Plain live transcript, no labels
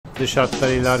dış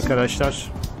hatlarıyla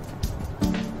arkadaşlar.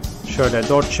 Şöyle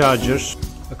 4 charger.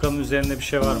 Bakalım üzerinde bir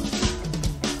şey var mı?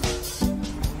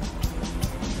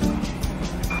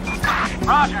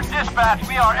 Roger, dispatch,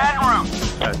 we are en route.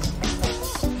 Evet.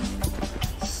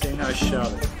 Seni aşağı al.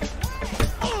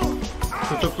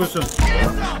 Tutuklusun.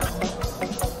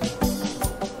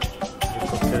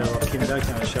 Helikoptere bakayım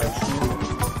derken aşağı düşünüyorum.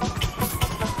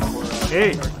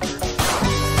 Hey!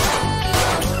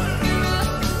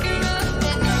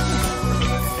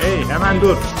 Hey, hemen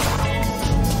dur.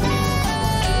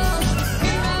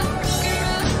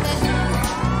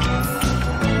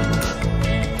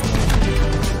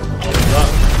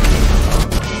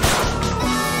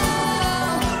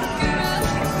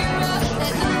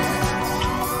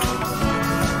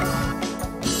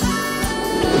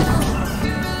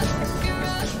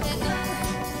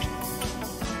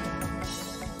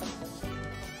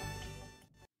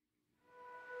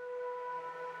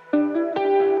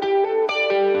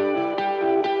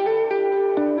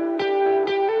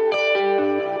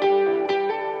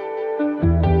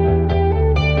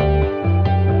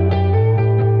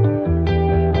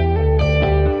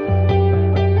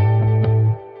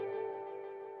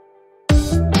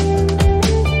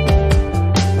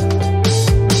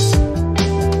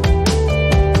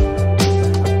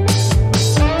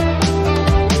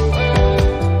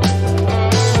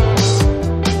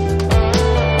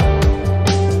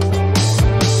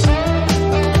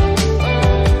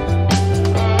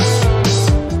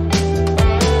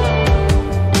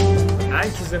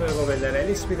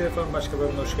 Lspdfr'ın başka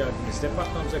bölümüne hoş geldiniz.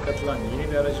 Departmanımıza katılan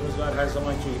yeni bir aracımız var. Her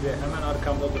zamanki gibi hemen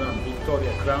arkamda duran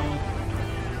Victoria Crown.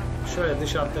 Şöyle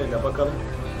dış hatlarıyla bakalım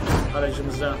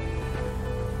aracımıza.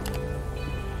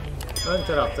 Ön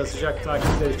tarafta sıcak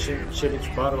takipler için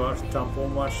çelik bar var,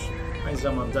 tampon var. Aynı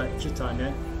zamanda 2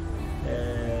 tane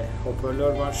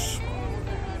hoparlör var.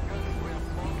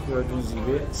 Gördüğünüz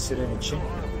gibi siren için.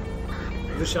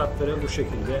 Dış hatları bu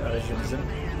şekilde aracımızın.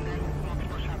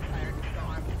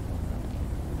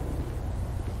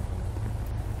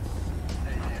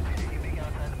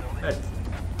 Evet,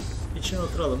 içine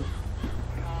oturalım.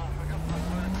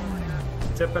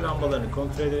 Tepe lambalarını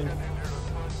kontrol edelim.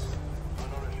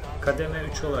 Kademe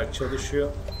 3 olarak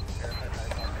çalışıyor.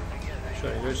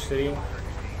 Şöyle göstereyim.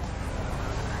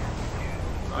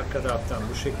 Arka taraftan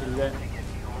bu şekilde.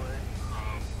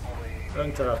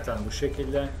 Ön taraftan bu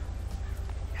şekilde.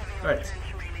 Evet.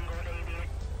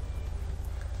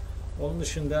 Onun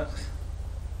dışında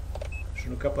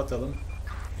şunu kapatalım.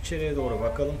 İçeriye doğru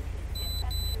bakalım.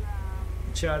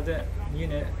 İçeride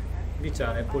yine bir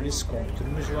tane polis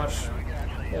komutanımız var.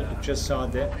 Oldukça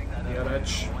sade bir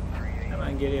araç.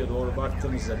 Hemen geriye doğru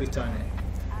baktığımızda bir tane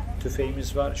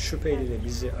tüfeğimiz var. Şüpheliyle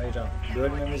bizi ayıran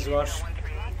bölmemiz var.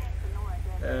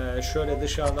 Şöyle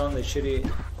dışarıdan da içeriği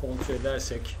kontrol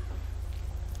edersek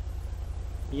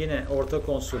yine orta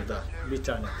konsolda bir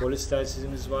tane polis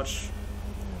telsizimiz var.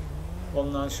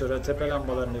 Ondan sonra tepe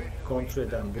lambalarını kontrol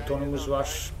eden butonumuz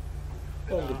var.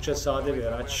 Oldukça sade bir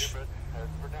araç.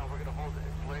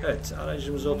 Evet,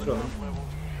 aracımıza oturalım.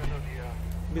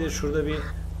 Bir de şurada bir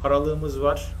aralığımız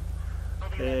var.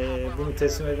 Bunu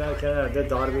teslim ederken herhalde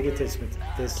darbeli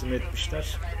teslim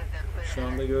etmişler. Şu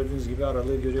anda gördüğünüz gibi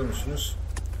aralığı görüyor musunuz?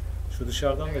 Şu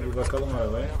dışarıdan da bir bakalım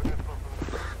arabaya.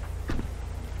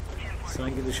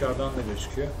 Sanki dışarıdan da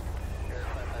gözüküyor.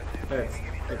 Evet,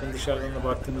 bakın dışarıdan da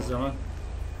baktığınız zaman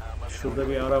şurada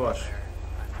bir ara var.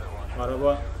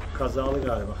 Araba kazalı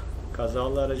galiba.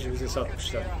 Kazalı aracı bize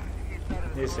satmışlar.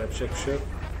 Neyse, yapacak bir şey yok.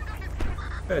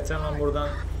 Evet, hemen buradan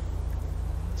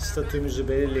statümüzü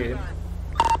belirleyelim.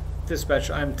 Dispatch,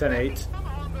 I'm 10-8.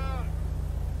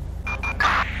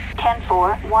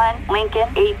 10-4, 1 Lincoln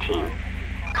 18.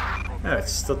 Evet,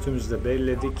 statümüzü de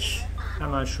belirledik.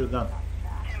 Hemen şuradan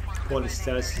polis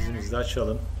telsizimizi de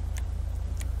açalım.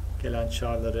 Gelen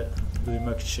çağrıları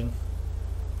duymak için.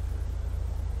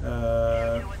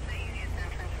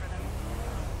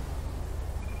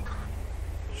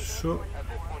 Şu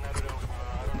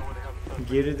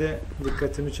geride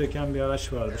dikkatimi çeken bir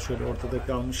araç vardı. Şöyle ortada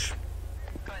kalmış.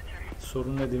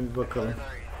 Sorun nedir bir bakalım.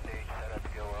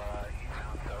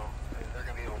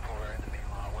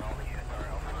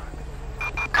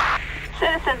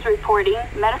 Citizens reporting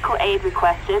medical aid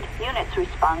requested. Units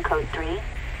respond code 3.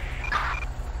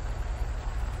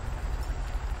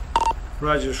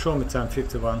 Roger, show me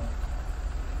 1051.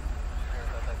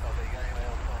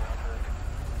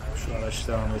 Şu araç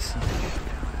devam etsin.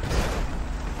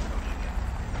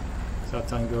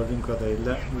 Zaten gördüğüm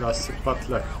kadarıyla lastik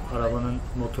patlak. Arabanın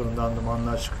motorundan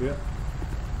dumanlar çıkıyor.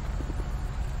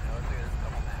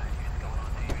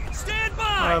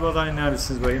 Arabadan iner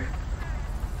misiniz bayım?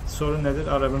 Sorun nedir?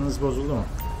 Arabanız bozuldu mu?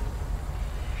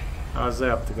 Arıza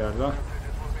yaptı galiba.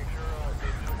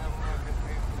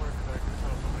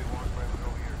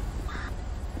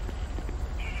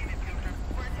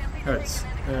 Evet.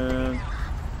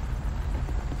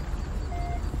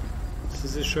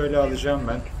 Sizi şöyle alacağım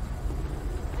ben.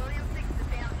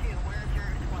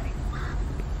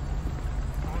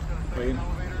 Bakayım.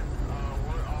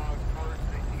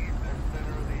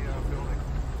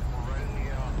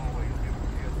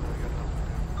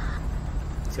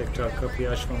 Tekrar kapıyı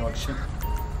açmamak için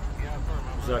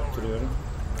uzak duruyorum.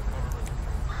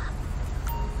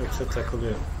 Yoksa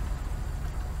takılıyor.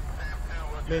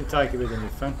 Beni takip edin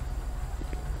lütfen.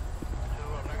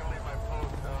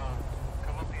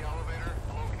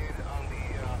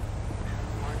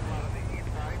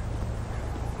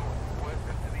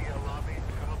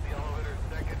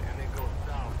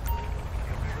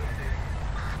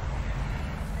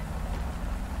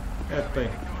 Evet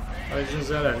beyim. Aracınız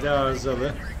herhalde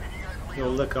arızalı.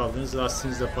 Yolda kaldınız.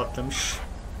 Lastiğiniz de patlamış.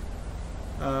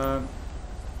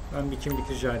 Ben bir kimlik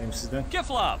rica edeyim sizden.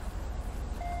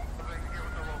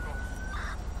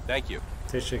 Thank you.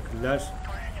 Teşekkürler.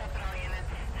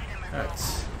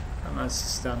 Evet. Hemen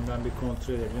sistemden bir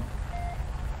kontrol edelim.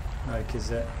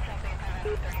 Herkese.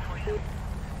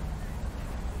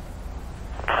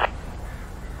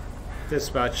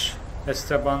 Dispatch.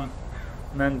 Esteban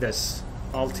Mendes.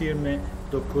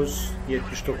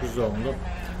 6/29/79 doğumlu.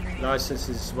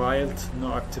 License is wild.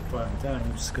 No active warrant.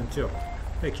 Herhangi bir sıkıntı yok.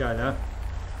 Pekala.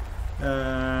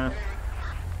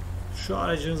 Şu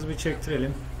aracınızı bir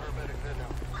çektirelim.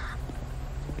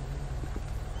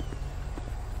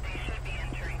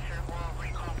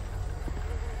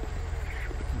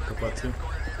 Kapatayım.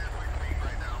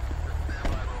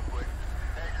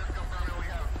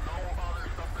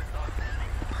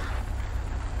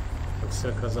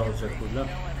 Yoksa kaza olacak burada.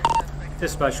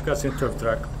 Dispatch, you got in tow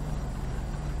truck.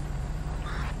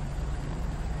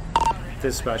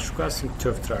 Dispatch, you got in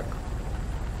tow truck.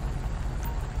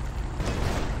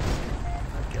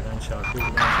 Gelen çarpıyor.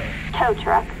 Tow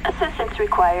truck. Assistance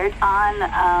required on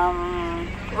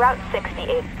Route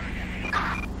 68.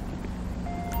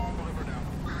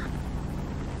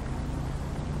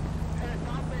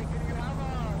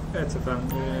 Evet efendim,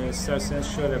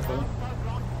 isterseniz şöyle yapalım.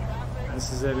 Ben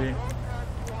size bir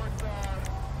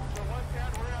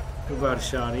Uber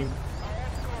çağırayım.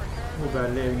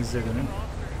 Uber'le evinize dönün.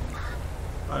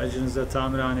 Aracınız da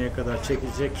tamirhaneye kadar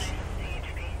çekilecek.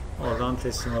 Oradan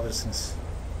teslim alırsınız.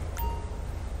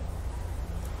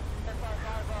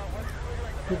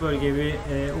 Bu bölgeye bir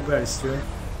Uber istiyorum.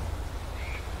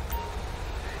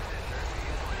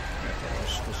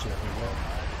 Evet, teşekkürler.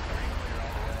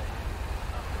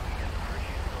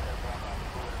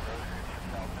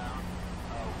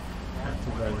 Evet,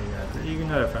 Uber'le geldi. İyi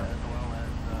günler efendim.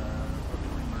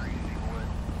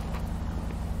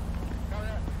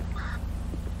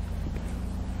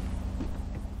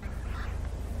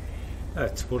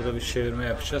 Evet, burada bir çevirme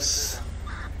yapacağız.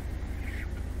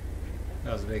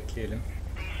 Biraz bekleyelim.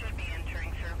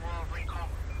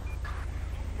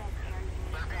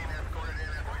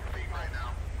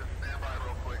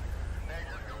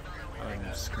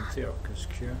 Aynı sıkıntı yok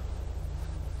gözüküyor.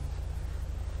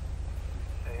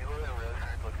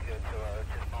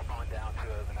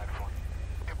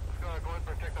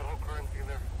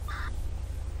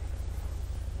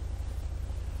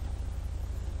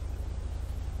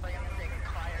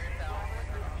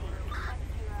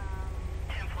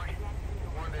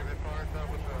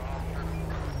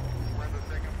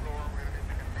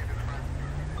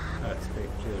 Evet,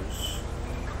 bekliyoruz.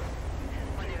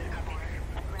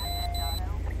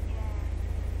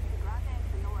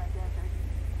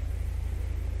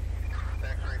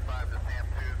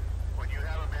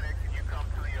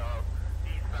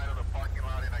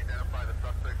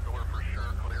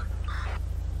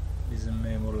 Bizim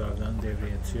memurlardan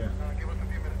devreye yatıyor.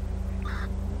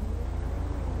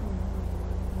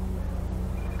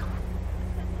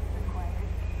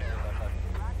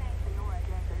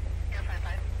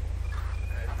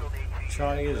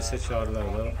 Çağrı gelirse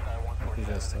çağrılarla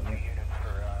bakacağız tabii.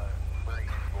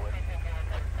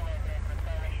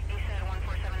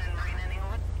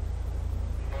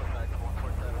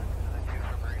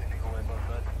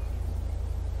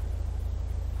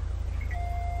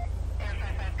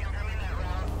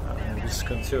 Yani bir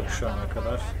sıkıntı yok şu ana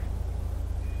kadar.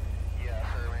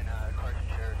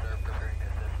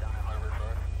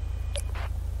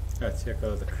 Evet,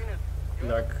 yakaladık.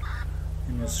 Plak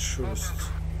Minus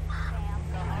Shurst.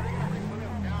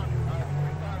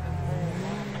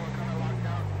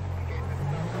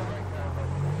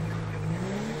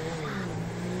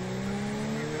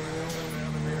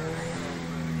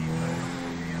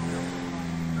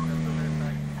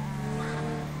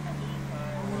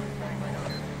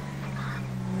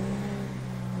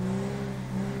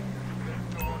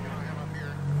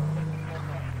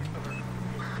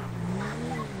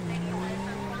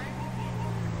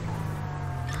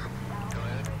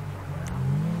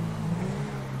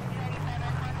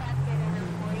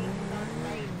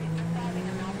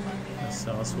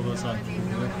 Sağa sola sanki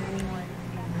gidiyor.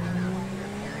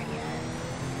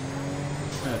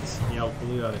 Evet,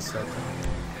 yalpalıyor araç zaten.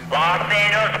 Los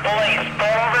Angeles Police, pull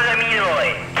over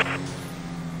immediately.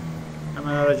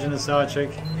 Hemen aracını sağa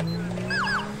çek.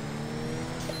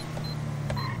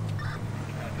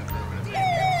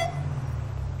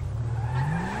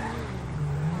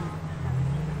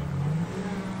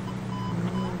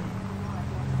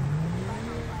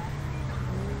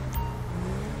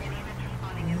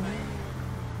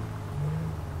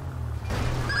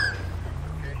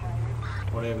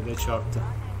 Oraya bir de çarptı.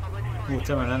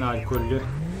 Muhtemelen alkollü.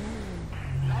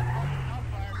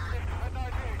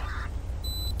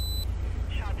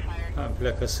 Ben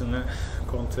plakasını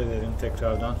kontrol edelim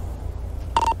tekrardan.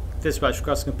 Dispatch,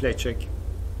 asking plate check.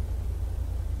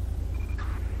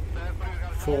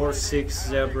 46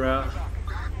 Zebra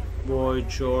Boy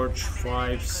George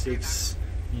 569.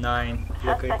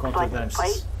 Plakayı kontrol eder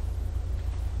misiniz?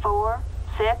 46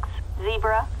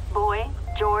 Zebra Boy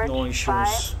George No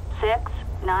insurance. 569.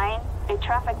 A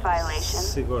traffic violation.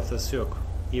 Sigortası yok.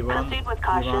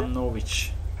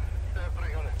 Ivanovic.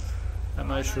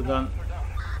 Hemen şuradan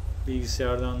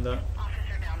bilgisayardan da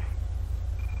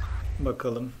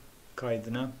bakalım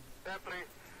kaydına.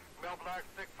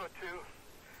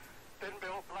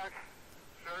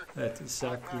 Evet,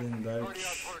 Isaac Lindbergh.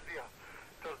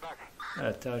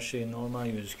 Evet, her şey normal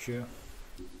gözüküyor.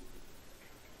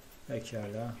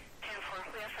 Pekala.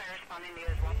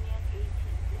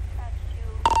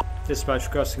 Dispatch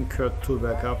requesting code 2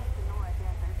 backup.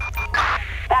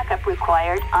 Backup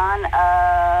required on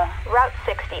Route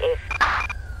 68.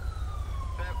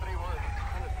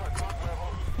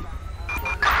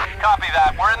 Copy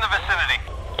that. We're in the vicinity.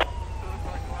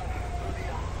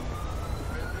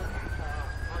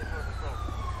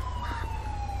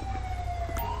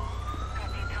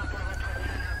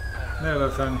 Merhaba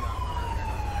efendim.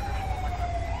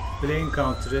 Blaine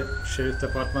County Şerif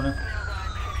Departmanı.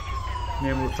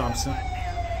 Memur Thompson.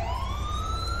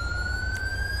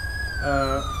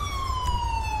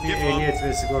 Bir ehliyet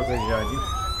ve sigorta rica edeyim.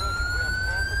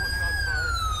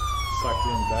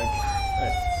 Saklinberg.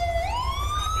 Evet.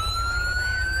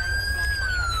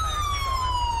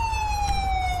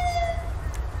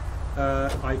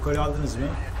 Alkol aldınız mı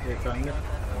beyefendi?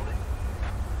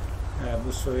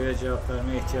 Bu soruya cevap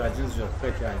vermeye ihtiyacınız yok.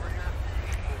 Pekala.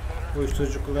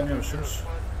 Uyuşturucu kullanıyor musunuz?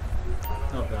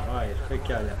 Hayır.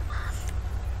 Pekala.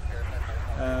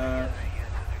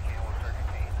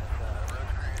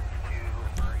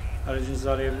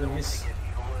 Aracınızı arayabilir miyiz?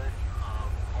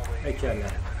 Pekala.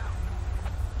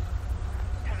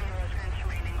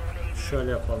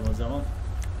 Şöyle yapalım o zaman.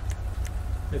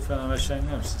 Lütfen araçtan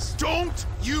iner misiniz? Don't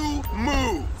you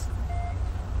move!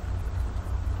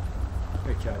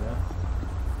 Pekala.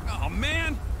 Oh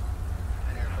man!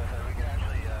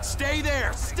 Stay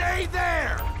there! Stay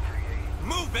there!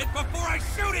 Move it before I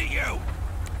shoot at you!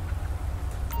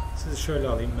 Sizi şöyle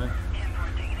alayım ben.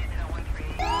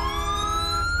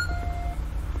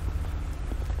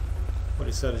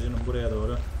 Polis aracının buraya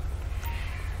doğru.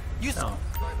 Tamam.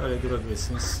 Böyle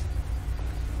durabilirsiniz.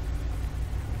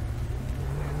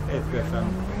 Evet beyefendi.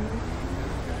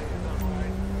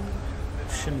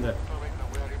 Şimdi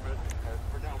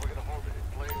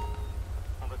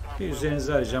bir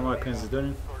üzerinizi arayacağım, arkanızı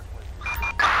dönün.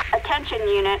 Attention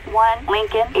Unit 1,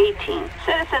 Lincoln 18.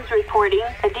 Citizens reporting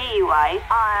a DUI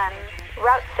on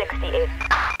Route 68.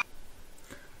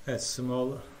 Evet,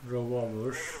 small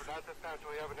revolver.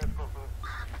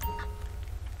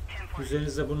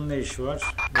 Üzerinizde bunun ne işi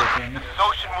var beyefendi?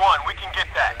 Ocean 1, we can get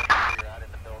that.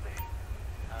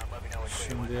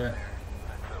 Şimdi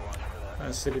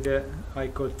ben size bir de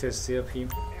alkol testi yapayım.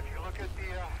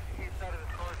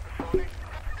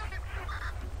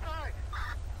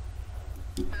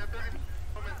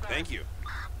 Thank you.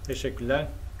 Teşekkürler.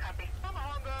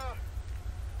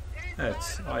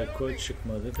 Evet, alkol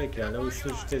çıkmadı. Pekala,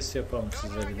 uyuşturucu testi yapalım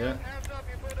size bir de.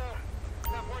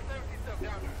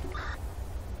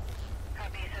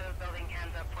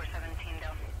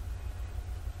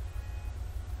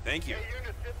 Thank you.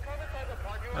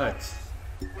 Evet.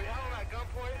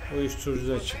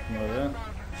 Uyuşturucu da çıkmadı.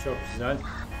 Çok güzel.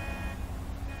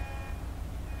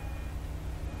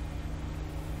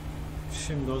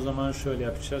 Şimdi o zaman şöyle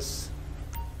yapacağız.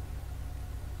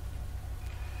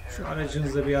 Şu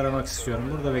aracınızda bir aramak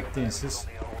istiyorum. Burada bekleyin siz.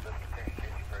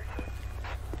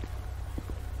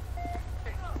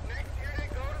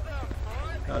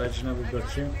 Aracına bir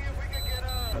bakayım.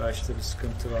 Araçta bir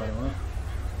sıkıntı var mı?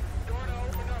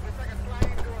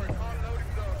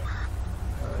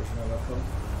 Aracına bakalım.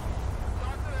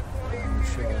 Bir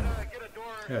şey var mı?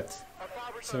 Evet.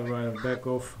 Survival back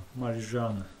of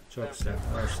marijuana. Çok güzel.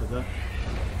 Araçta da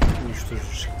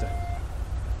uyuşturucu çıktı.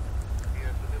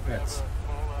 Evet.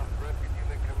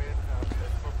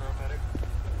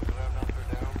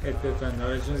 Evet beyefendi,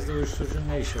 aracınızda uyuşturucunun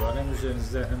ne işi var? Hem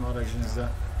üzerinizde hem aracınızda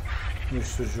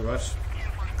uyuşturucu var.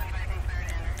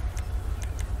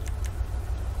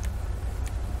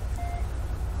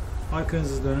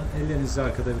 Arkanızı dönün, ellerinizi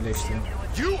arkada birleştirin.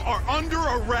 You are under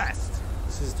arrest.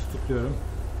 Sizi tutukluyorum.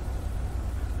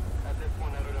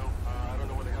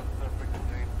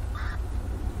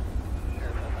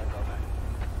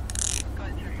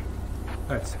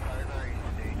 Evet.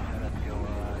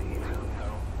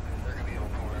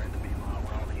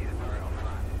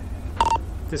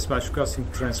 Dispatch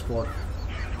requesting transport.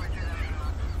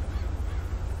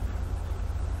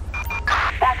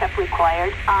 Backup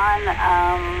required on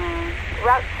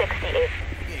Route 68.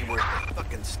 You ain't worth the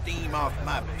fucking steam off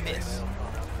my piss.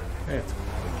 Evet.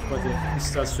 Hadi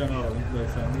istasyona alalım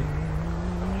beyefendi.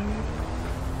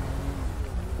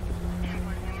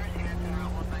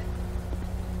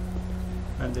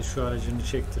 Ben de şu aracını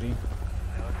çektireyim.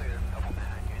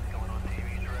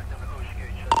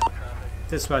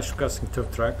 Dispatch requesting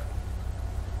tow truck.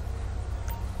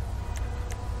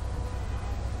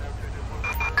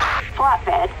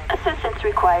 Flatbed. Assistance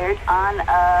required on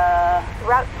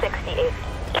Route 68.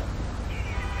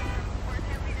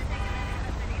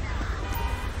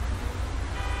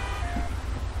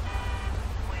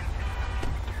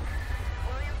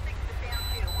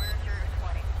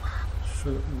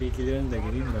 Şu bilgilerini de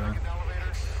gireyim de ben.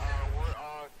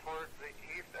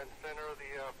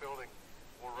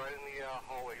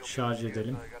 Şarj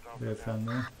edelim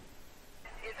beyefendi.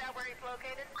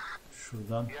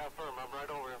 Şuradan.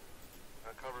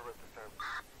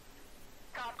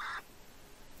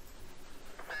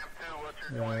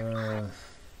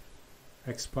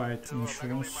 Expired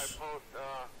insurance.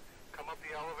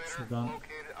 Şuradan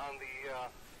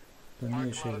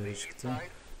dönüyor şeyleri çıktı.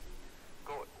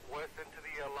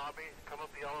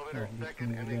 Evet, bütün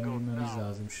bilgilerini bilmemiz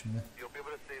lazım şimdi.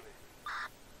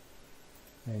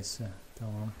 Neyse,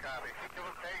 tamam.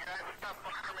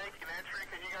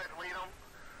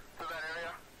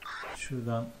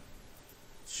 Şuradan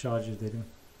şarj edelim.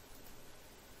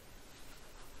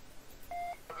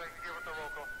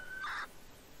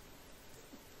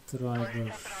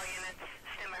 Driver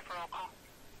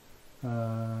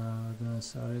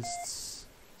arrest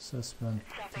suspend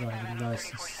driver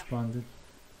license suspended.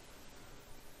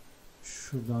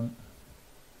 Şuradan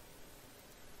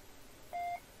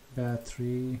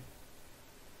battery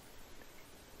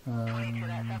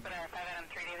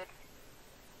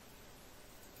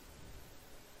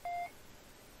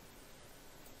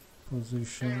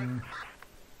position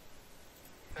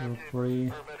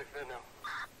free.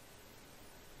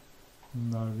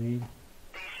 Bunlar değil.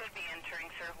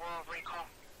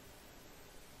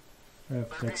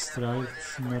 Evet, text drive.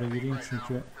 Şunlara gireyim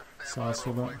çünkü sağa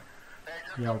sola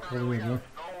yalpalıyordu.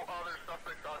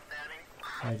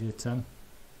 Ayrıyeten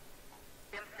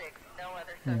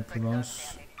influence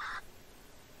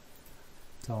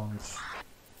tamamdır.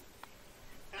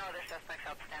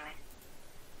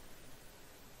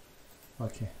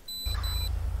 Okey.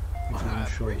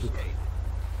 Girmiş olduk.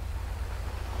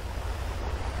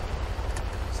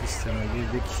 Sisteme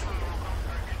girdik.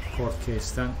 Court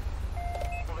case'ten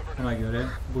ona göre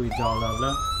bu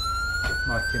iddialarla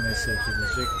mahkemeye sevk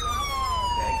edilecek.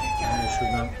 Yani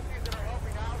şuradan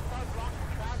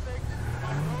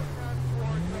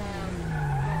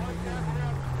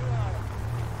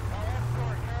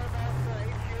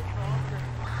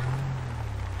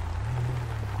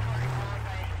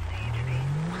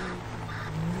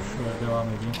şöyle devam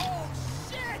edeyim.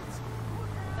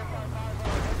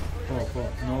 Hop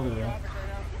hop, ne oluyor ya?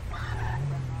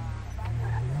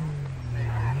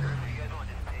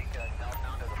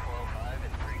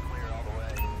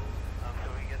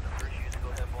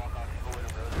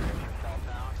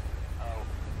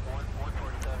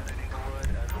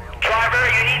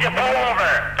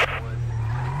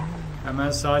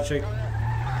 Hemen sağa çek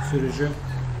sürücü.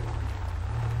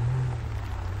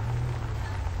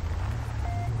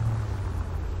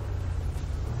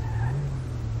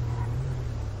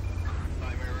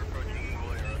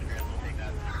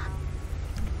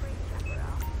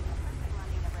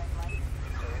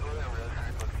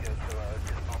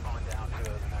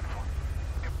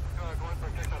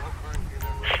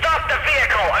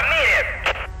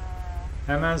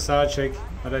 Hemen sağa çek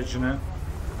aracını.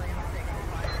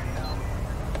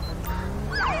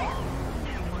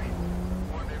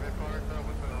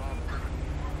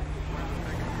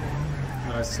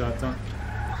 Araç zaten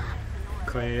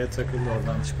kayaya takıldı,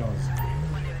 oradan çıkamaz.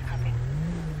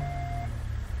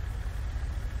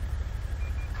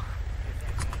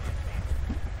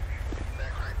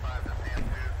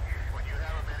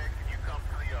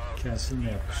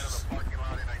 silme yapmışız.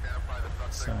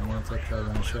 Bir saniye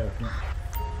tekrardan şey yapayım.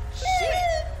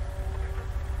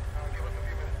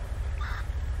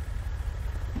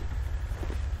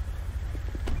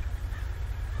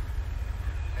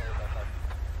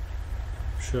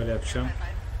 Şöyle yapacağım.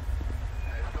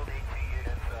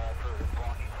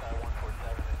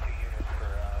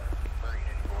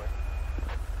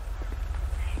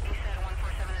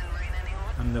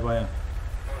 Hem de bayan.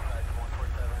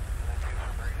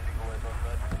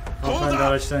 Hanımefendi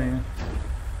araçtan inin.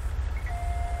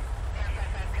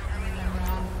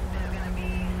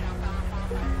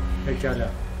 Pekala.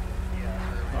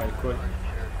 Alkol.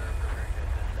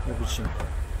 Ne biçim?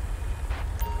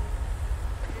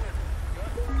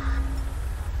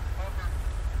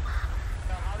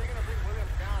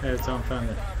 Evet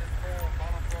hanımefendi.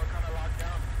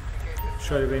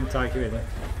 Şöyle beni takip edin.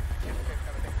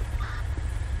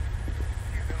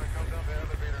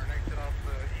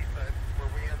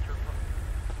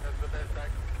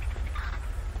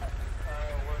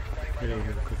 Nereye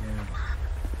gidiyor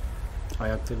kadın?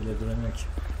 Ayakta bile duramıyor ki.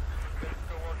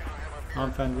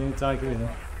 Hanımefendi beni takip edin.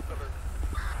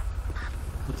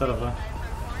 Bu tarafa.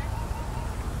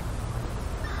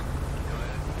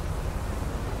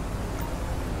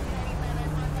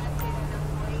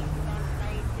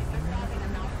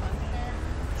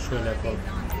 Şöyle yapalım.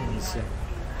 En iyisi.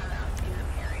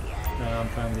 Ben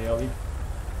hanımefendiyi alayım.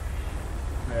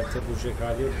 Ayakta duracak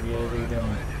hali yok. Bir yere de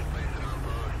gidemiyor.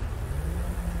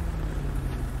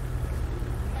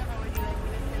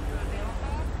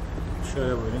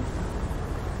 Şöyle buyurun.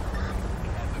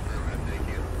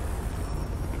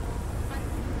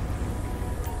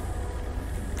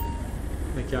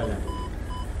 Pekala.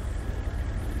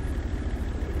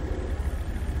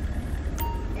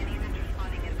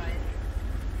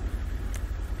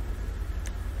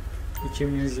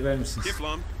 Kimliğinizi verir misiniz?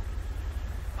 Diplom.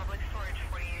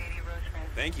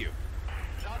 Thank you.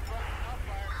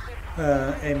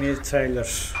 Emil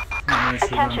Taylor.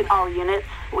 Attention all units.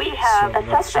 We have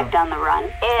a suspect on the run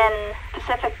in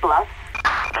Pacific Bluff.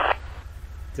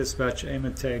 Dispatch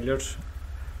Emil Taylor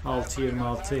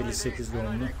 626-58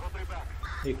 doğumlu.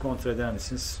 İlk kontrol eder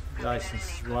misiniz? License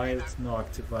wild, no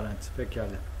active warrant. Pekala.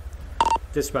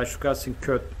 Dispatch requesting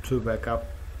code to backup.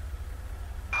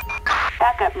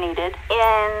 Backup needed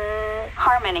in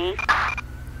Harmony.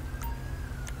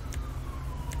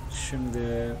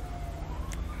 Şimdi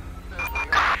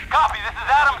Copy, this is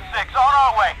Adam 6, on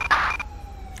our way.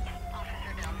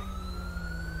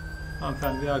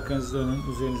 hanımefendi bir arkanızı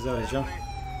dönün. Üzerinizi arayacağım.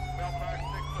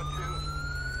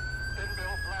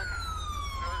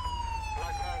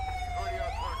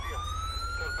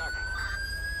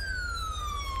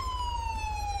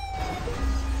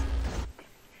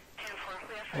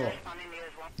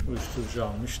 Uyuşturucu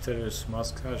almış, terörist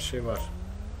mask, her şey var.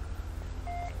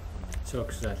 Çok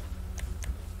güzel.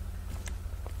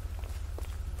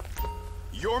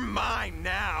 You're mine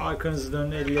now. Arkanızı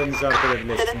dönün, ellerinizi arkada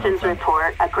birleştirin. Citizens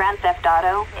report a Grand Theft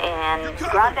Auto in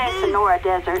Grande Sonora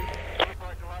Desert.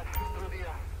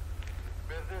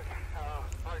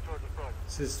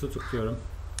 Siz tutukluyorum.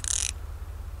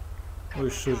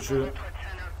 Uyuşturucu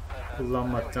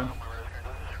kullanmaktan.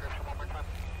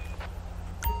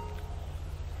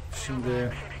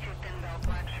 Şimdi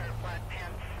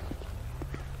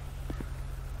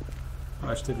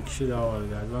başta bir kişi daha var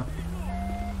galiba.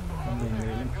 Onu da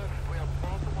indirelim.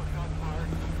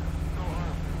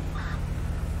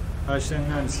 Araçtan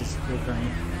iner misiniz? Gökhan?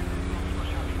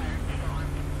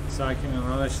 Sakin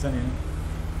olun, araçtan inin.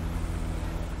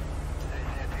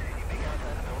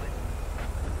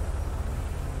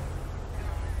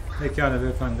 Pekala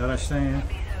beyefendi, araçtan inin.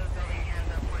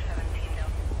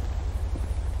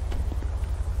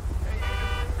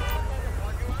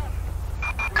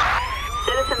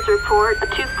 Citizens report a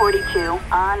 242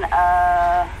 on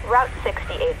Route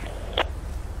 68.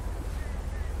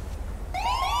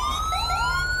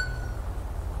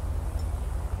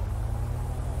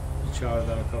 Bir çağrı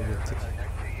daha kabul ettik.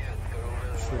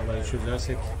 Şu olayı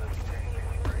çözersek.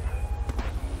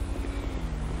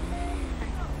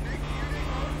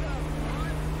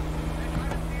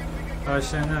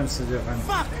 Araçtan iner misiniz efendim?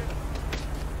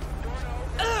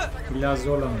 İlla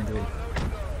zorlamayın diyorum.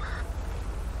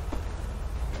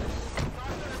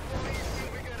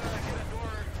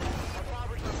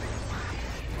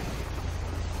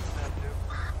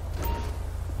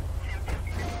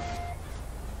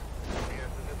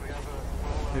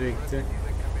 Nereye gitti?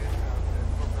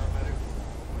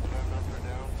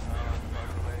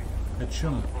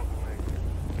 Kaçıyor mu?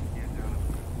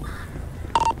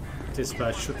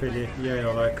 Dispatch şüpheli yayın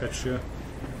olarak kaçıyor.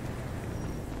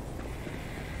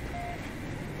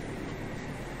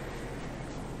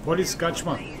 Polis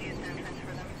kaçma.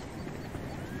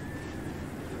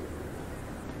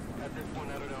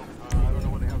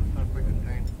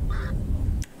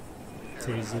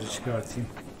 Taser'ı çıkartayım.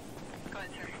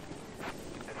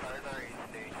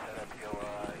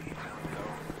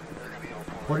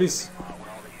 Polis.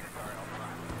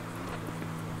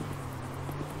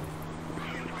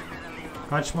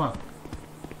 Kaçma.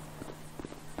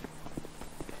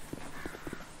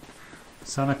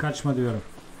 Sana kaçma diyorum.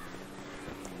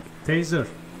 Taser.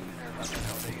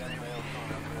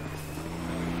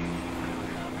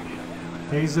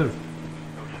 Taser.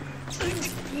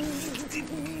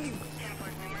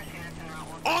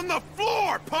 On the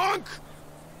floor, punk!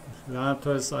 Lanet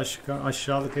olası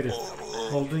aşağılık herif.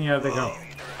 Olduğun yerde kal.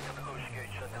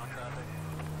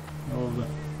 Ne oldu?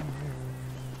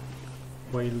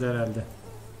 Bayıldı herhalde.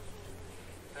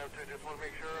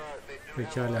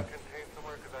 Pekala.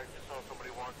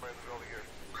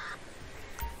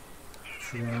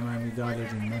 Şuradan hemen müdahale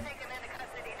edeyim ben.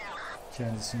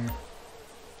 Kendisini.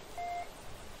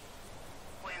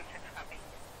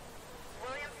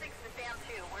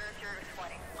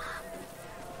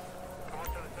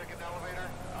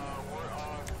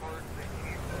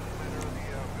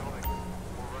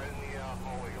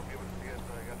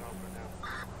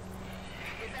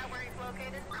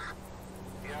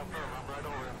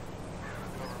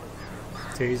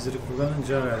 Taser'ı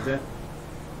kullanınca herhalde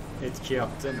etki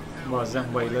yaptı.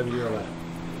 Bazen bayılabiliyorlar.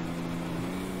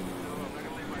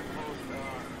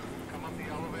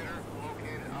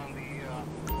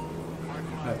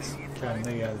 Evet,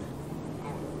 kendine geldi.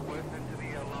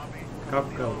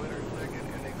 Kapkalı.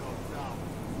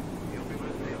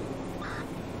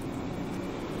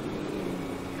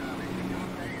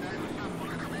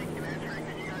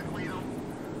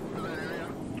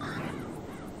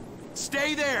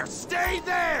 Stay there! Stay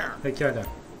there! Pekala.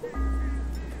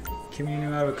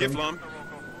 Kimliğini ver bakalım. Kiflom.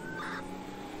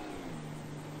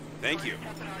 Thank you.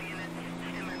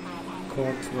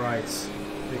 Court rights.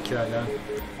 Pekala.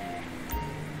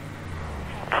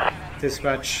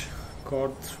 Dispatch.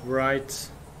 Court right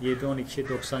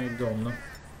 7-12-97 doğumlu.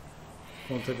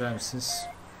 Kontrol eder misiniz?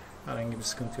 Herhangi bir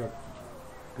sıkıntı yok.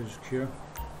 Gözüküyor.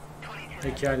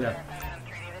 Pekala.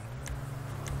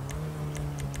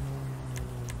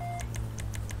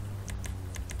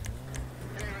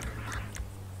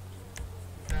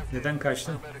 Neden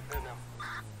kaçtın?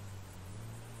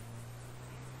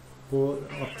 Bu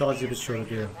aptalca bir soru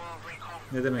diyor.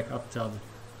 Ne demek aptaldı?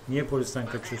 Niye polisten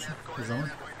kaçıyorsun o zaman?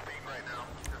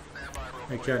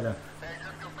 Pekala.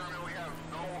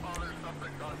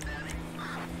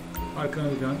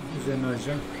 Arkanı dön, üzerine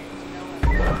arayacağım.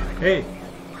 Hey!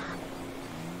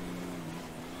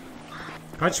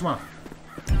 Kaçma!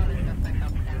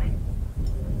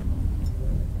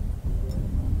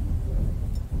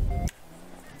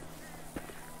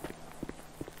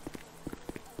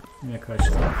 Yine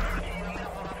kaçtı.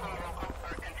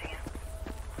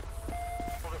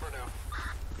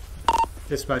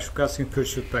 Dispatch requesting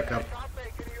pursuit backup.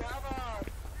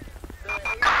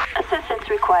 Assistance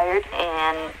required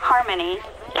in Harmony.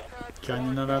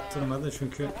 Kendini arattırmadı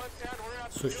çünkü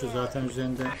suçlu zaten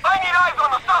üzerinde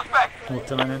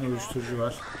muhtemelen uyuşturucu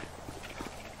var.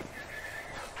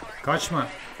 Kaçma.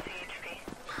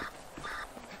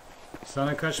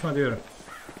 Sana kaçma diyorum.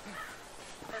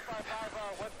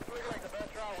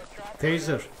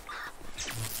 Taser.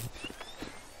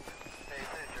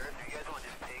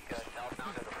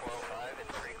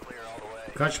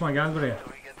 Kaçma, gel buraya.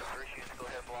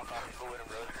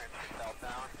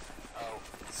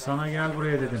 Sana gel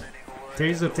buraya dedim.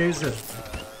 Taser, taser.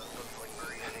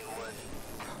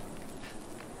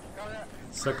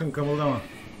 Sakın kımıldama.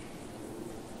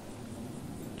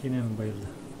 Yine mi bayıldı?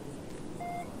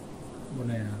 Bu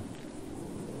ne ya?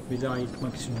 Bir daha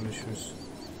yıkmak için uğraşıyoruz.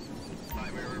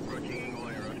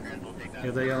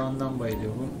 Ya da yalandan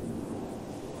bayılıyor bu.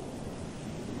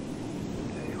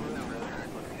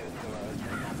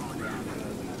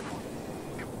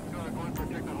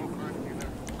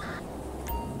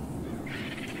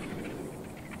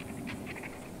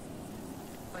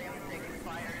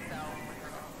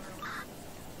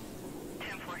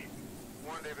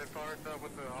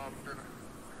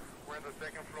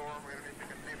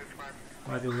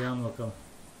 Hadi uyan bakalım.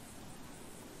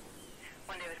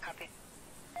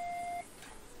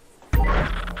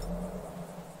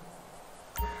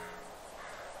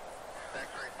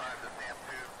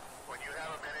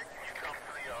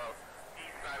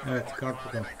 Evet, kalk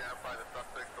bakalım.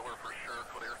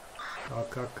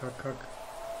 Kalk, kalk, kalk, kalk.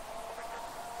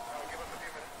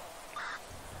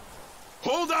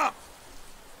 Hold up!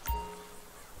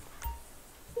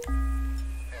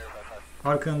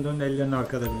 Arkanı dön, ellerini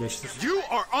arkada birleştir. You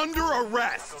are under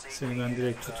arrest. Seni ben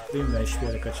direkt tutuklayayım da hiçbir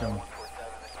yere kaçamam.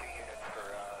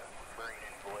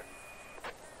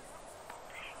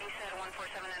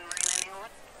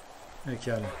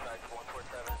 Pekala.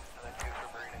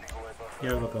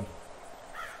 Gel bakalım.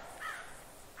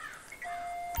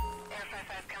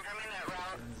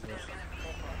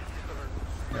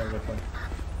 Gel bakalım.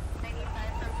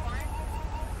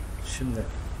 Şimdi.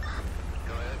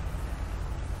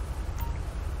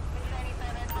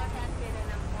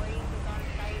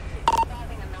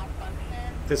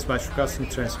 Dispatch Custom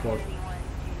Transport.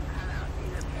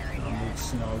 Bu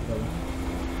ikisini alalım.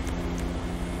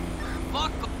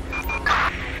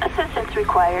 Assistance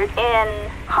required in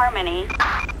Harmony.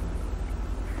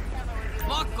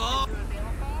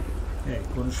 Hey,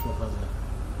 konuşma fazla.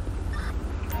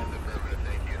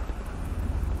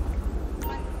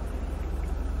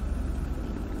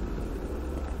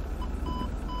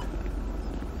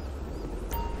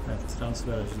 Evet,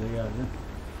 transfer aracılığı geldi.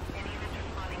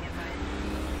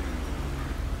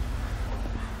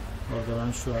 Orada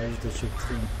ben şu aracı da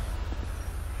çektireyim.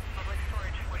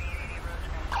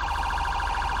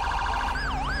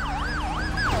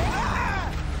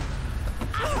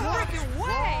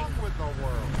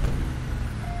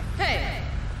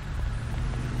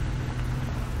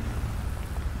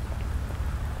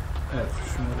 Evet,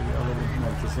 şunları bir alalım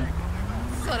herkese.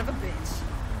 Son of a bitch.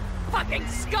 Fucking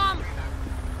scum!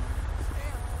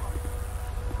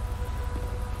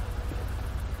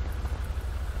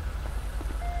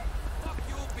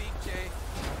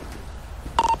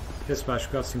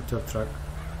 Dispatch Crossing Tow Truck.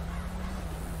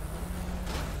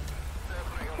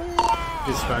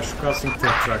 Dispatch Crossing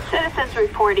Tow Truck. Citizens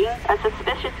reporting a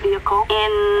suspicious vehicle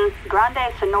in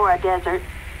Grande Sonora Desert.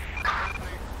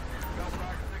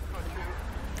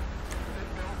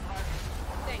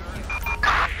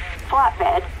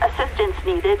 Flatbed, assistance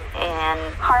needed in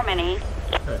Harmony.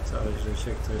 Evet, aracı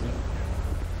çektirelim.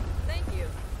 Thank you.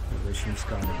 Burada işimiz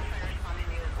kalmadı.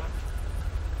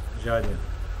 Rica ederim.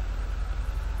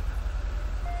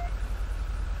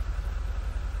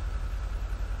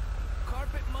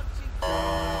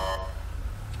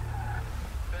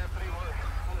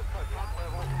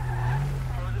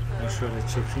 Ben şöyle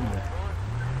çekeyim de.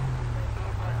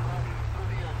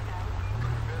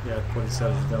 Diğer polis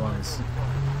aracı devam etsin.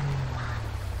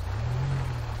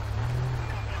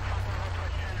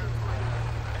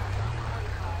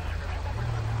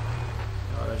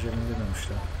 Aracı elinde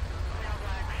demişler.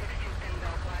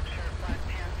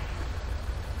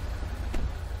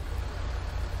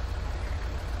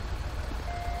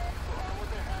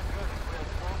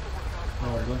 Ne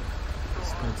oldu?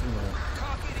 Sıkıntı mı var?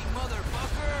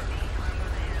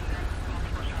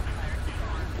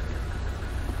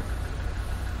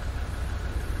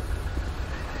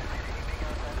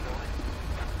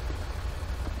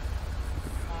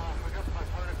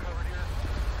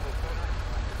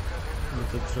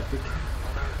 Burada trafik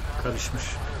karışmış.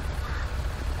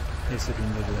 Neyse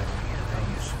bindirdiler.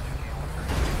 Tamamdır.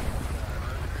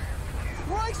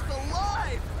 Christ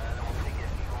alive!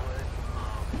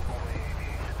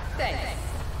 Thanks.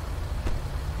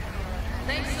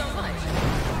 Thanks so much.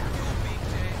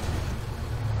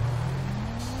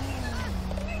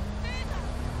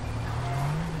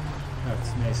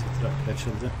 Evet, neyse trafik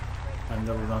açıldı. Ben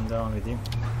de buradan devam edeyim.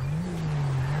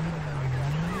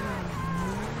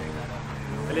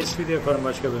 Lspdfr'ın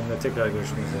başka bölümünde tekrar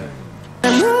görüşmek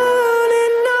üzere.